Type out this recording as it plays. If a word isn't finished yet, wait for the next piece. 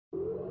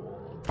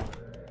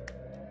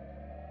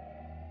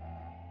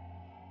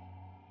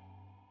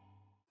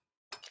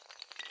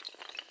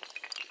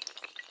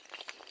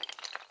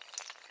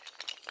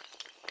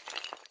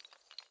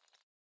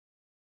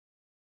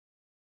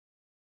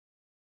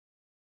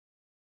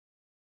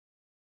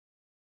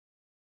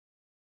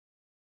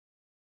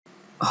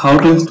how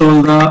to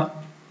install the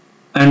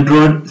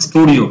Android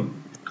Studio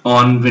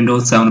on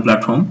Windows 7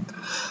 platform.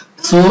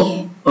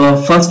 So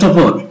first of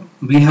all,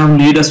 we have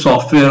need a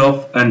software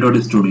of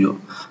Android Studio.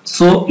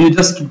 So you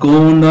just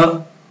go on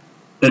the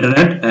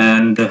internet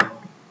and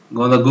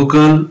go on the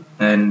Google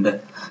and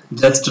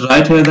just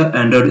write here the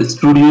Android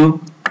Studio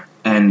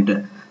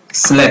and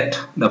select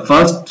the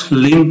first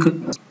link.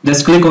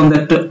 Just click on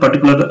that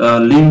particular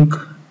link,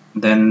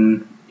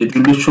 then it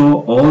will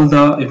show all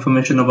the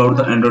information about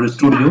the Android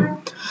Studio.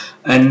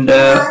 And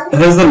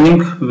here's the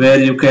link where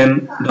you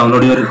can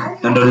download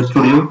your Android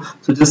Studio.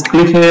 So just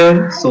click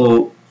here.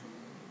 So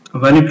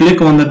when you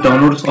click on the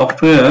download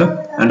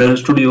software Android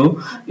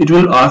Studio, it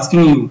will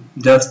asking you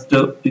just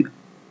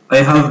I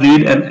have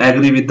read and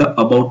agree with the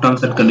about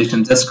terms and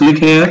conditions. Just click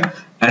here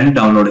and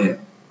download here.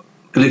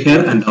 Click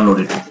here and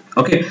download it.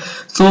 Okay,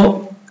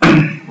 so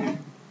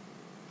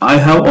I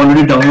have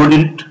already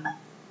downloaded it.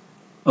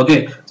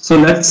 Okay, so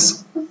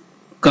let's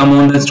come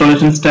on the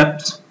installation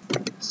steps.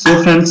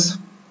 So friends,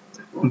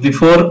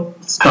 before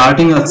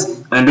starting a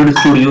Android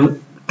Studio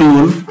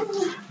tool,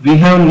 we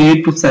have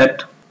need to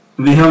set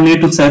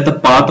the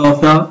path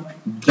of the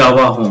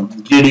Java home,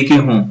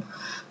 JDK home.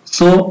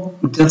 So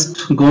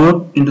just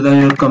go into the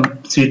your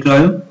C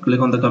drive, click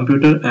on the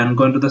computer and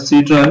go into the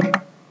C drive.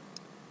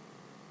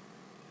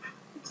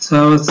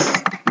 So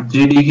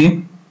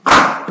JDK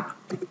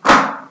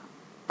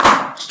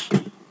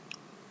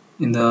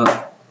in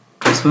the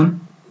this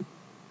one.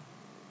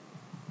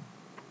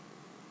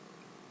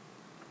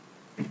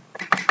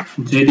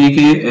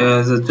 JDK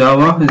as a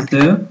Java is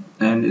there,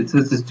 and it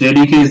says this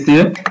JDK is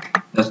there.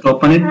 Just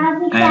open it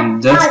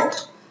and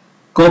just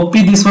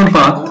copy this one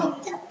path.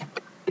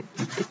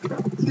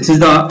 This is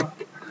the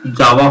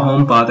Java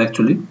home path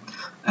actually,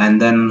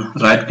 and then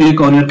right click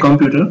on your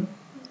computer,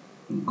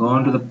 go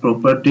on to the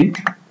property,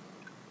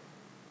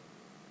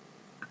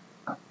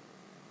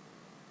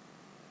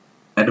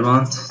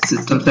 advanced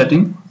system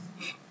setting,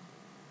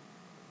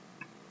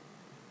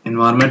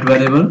 environment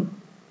variable,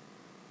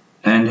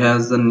 and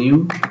has the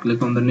new,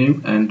 click on the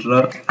new and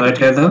right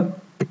here the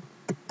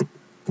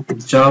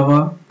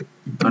Java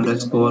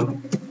underscore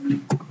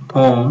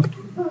home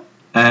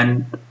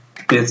and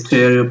paste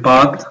here your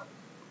path,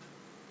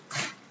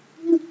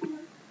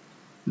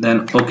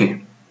 then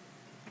okay.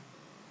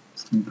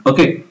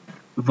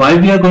 Why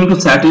we are going to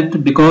set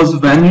it? Because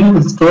when you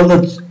install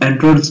the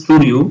Android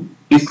Studio,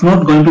 it's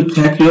not going to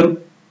check your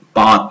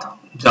path,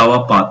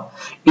 Java path.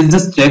 It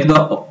just check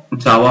the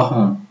Java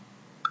home.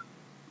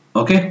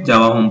 Okay,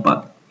 Java home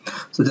path.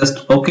 So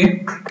just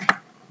okay,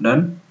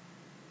 done.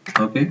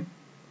 Okay,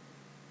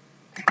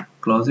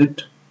 close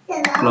it.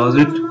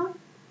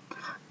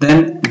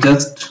 Then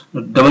just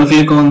double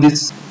click on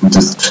this.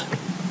 Just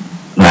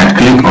right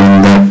click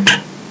on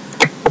that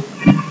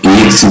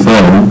exe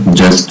file.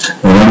 Just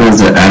run as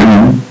the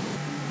admin,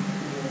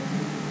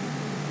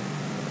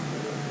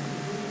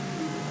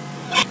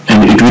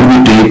 and it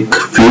will take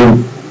few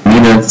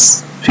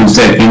minutes, few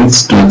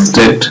seconds to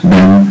extract.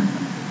 Then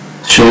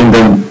showing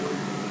them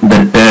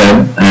the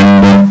tab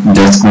and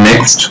just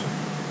next,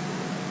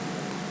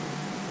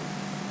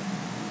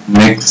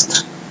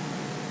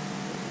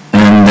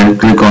 and then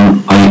click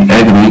on I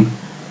agree.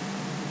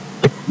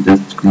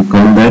 Just click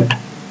on that.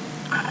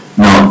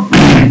 Now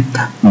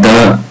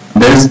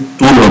there is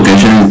two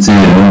locations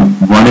here.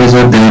 One is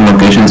that the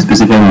location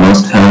specified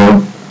must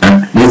have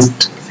at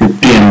least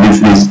 50 MB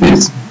free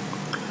space.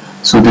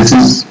 So this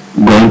is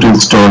going to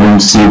install in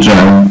C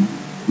drive,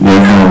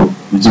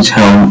 which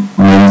have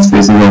many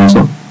spaces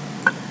also.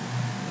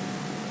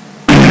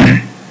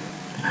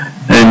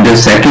 And the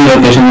second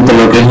location is the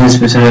location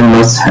specified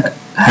must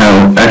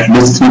have at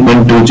least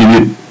 3.2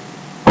 GB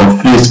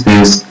of free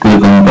space.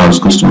 Click on browse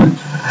customer.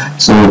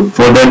 So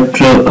for that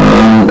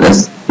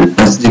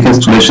SDK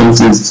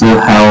installations is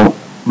have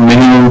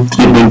minimum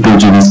 3.2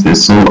 GB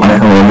space. So I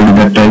have already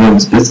that type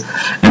of space.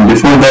 And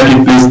before that,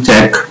 you please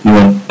check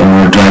your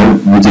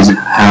drive, which is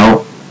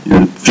have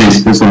your free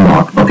space or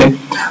not. Okay.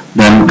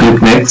 Then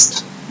click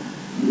next.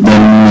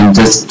 Then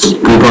just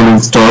click on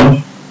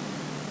install.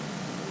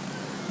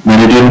 Then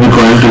it will be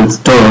going to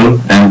install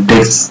and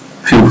takes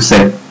few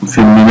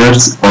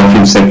minutes or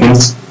few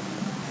seconds.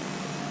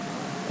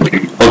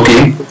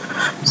 Okay,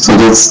 so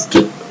just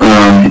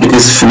it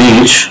is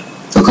finished,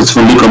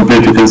 successfully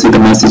complete. You can see the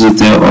message is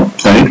there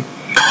upside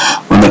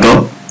on the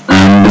top,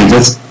 and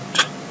just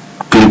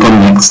click on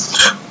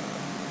next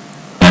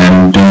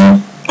and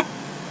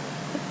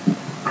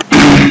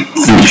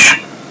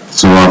finish.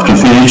 So after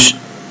finish,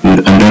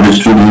 your Android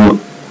Studio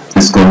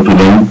is going to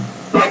run.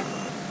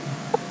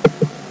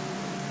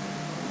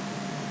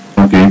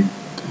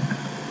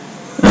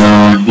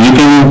 You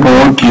can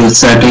import your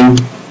setting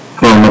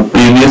from a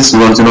previous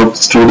version of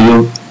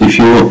Studio. If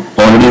you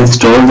already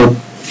installed the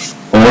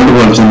old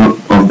version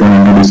of the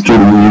Android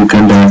Studio, you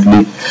can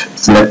directly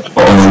select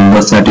all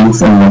the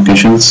settings and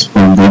locations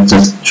from that.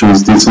 Just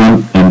choose this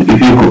one. And if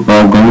you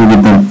are going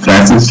with the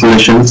fresh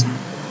installations,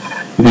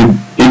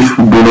 if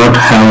you do not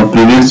have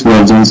previous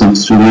versions of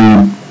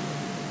Studio,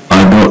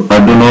 I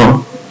do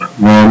not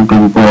want to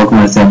import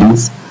my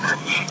settings.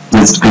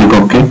 Just click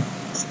OK.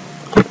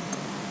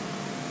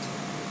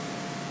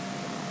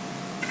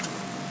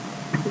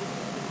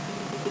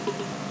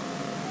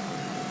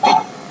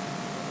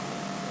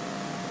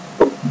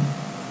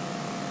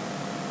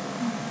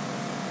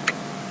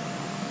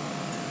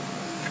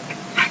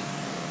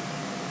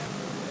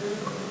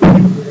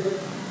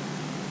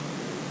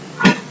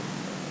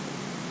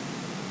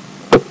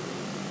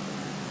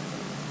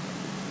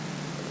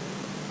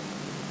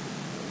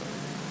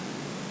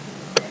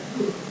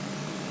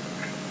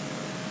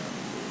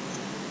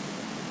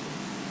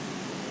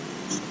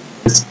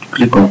 Just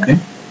click OK.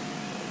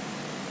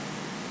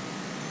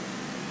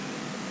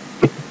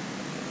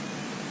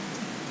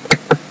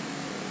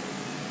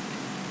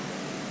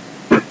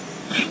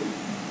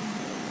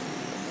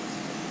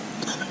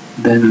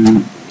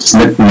 Then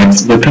select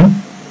next button.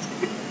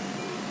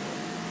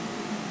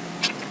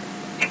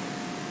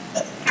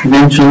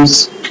 Then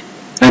choose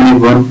any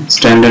one,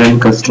 standard and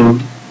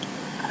custom.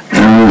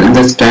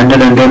 The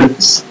standard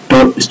Android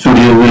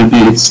Studio will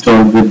be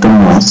installed with the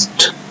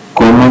most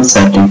common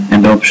setting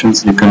and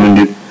options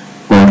recommended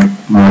for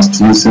most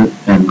user,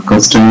 and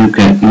custom you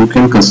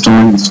can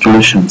customize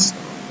installations,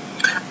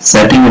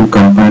 setting and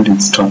component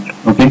install.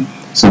 Okay,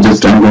 so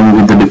just I'm going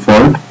with the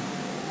default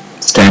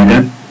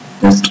standard.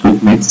 Just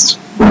click next.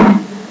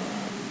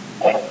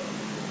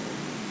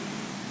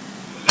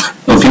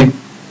 Okay,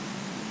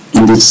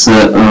 in this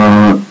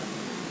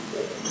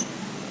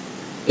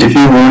if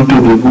you want to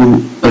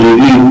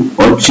review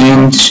or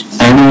change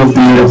any of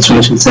the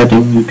installation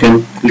setting, you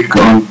can click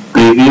on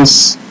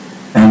previous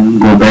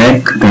and go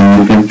back.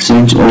 Then you can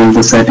change all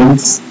the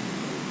settings.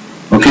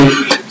 Okay,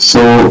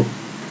 so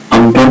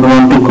I don't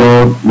want to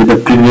go with the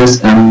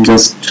previous. I'm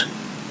just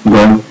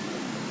going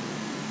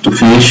to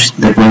finish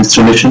that my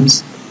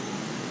installations.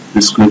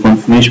 Just click on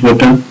finish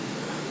button.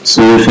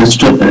 So your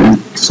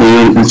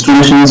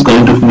installation is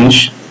going to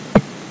finish,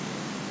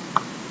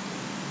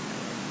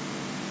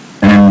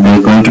 and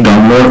we're going to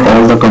download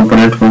all the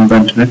components from the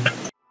internet.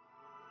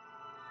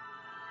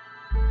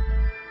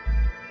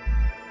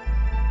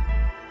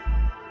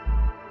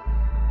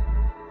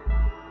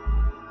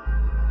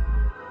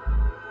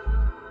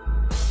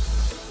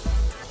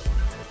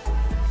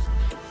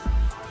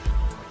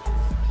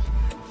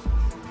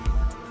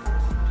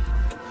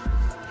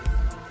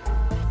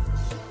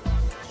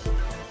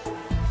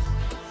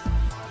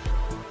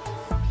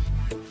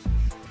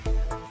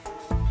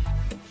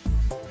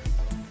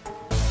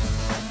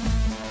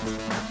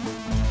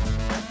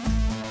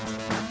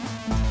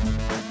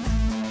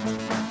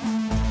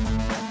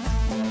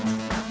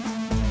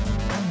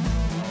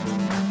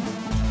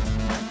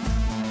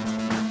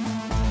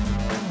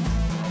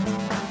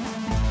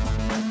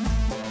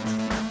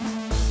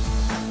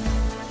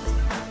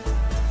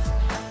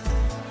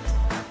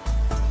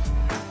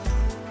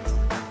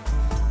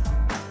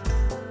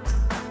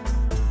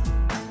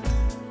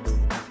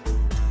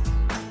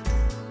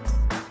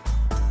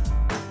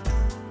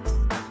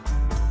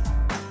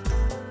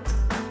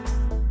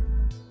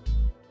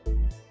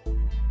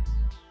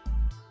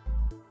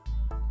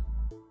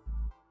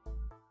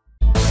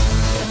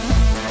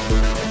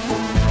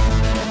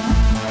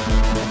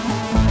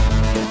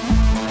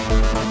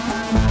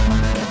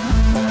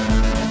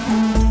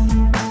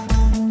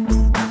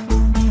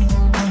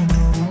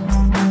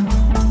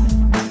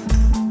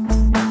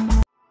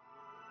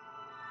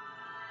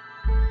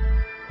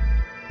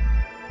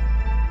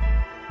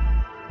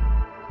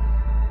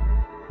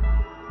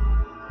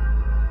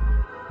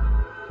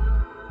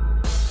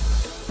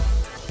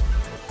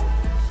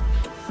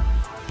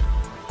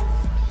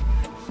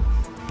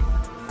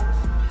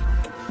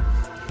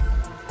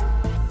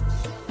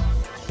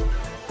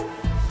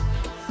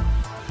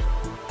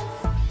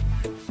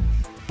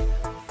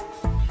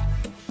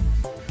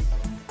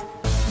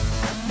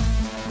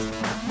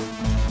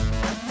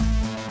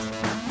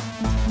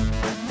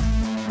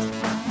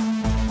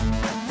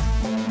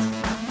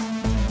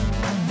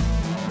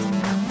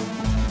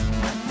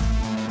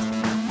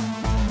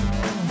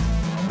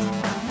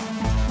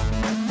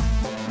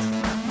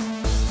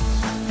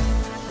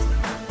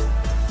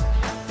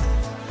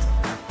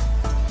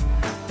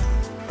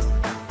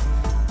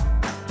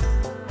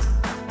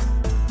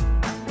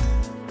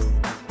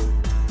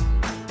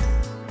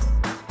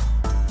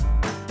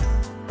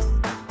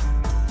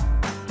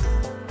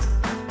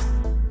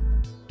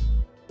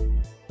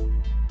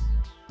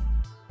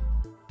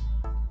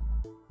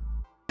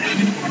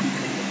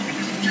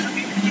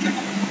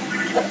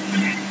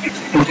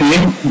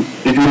 Okay,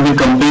 it will be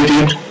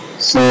completed.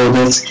 So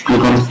just click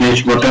on the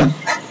finish button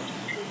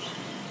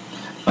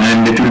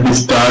and it will be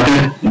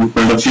started in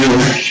front of you,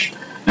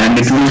 and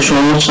it will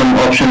show some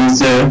options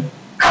there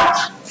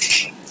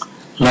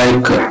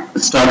like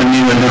start a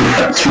new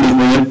Android Studio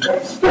project,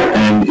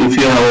 and if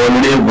you have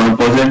already one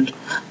project,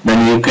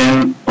 then you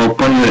can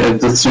open your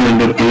existing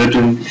Android project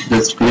and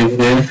just click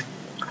there,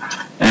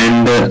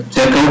 and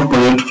check out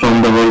project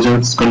from the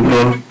versions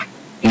control,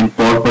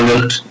 import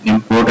project,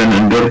 import an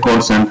Android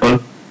code sample.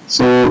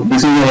 So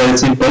this is very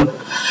simple.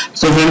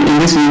 So friend, in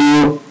this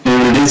video you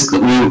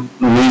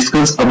we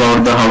discuss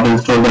about the how to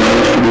install the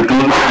Android Studio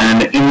tool,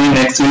 and in the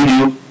next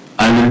video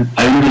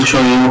I will show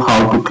you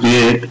how to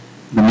create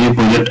the new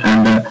project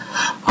and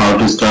how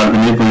to start the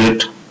new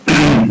project.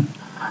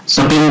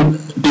 So till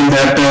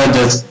that,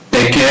 just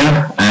take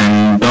care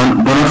and do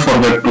not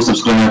forget to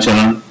subscribe my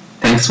channel.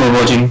 Thanks for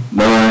watching.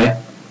 Bye bye.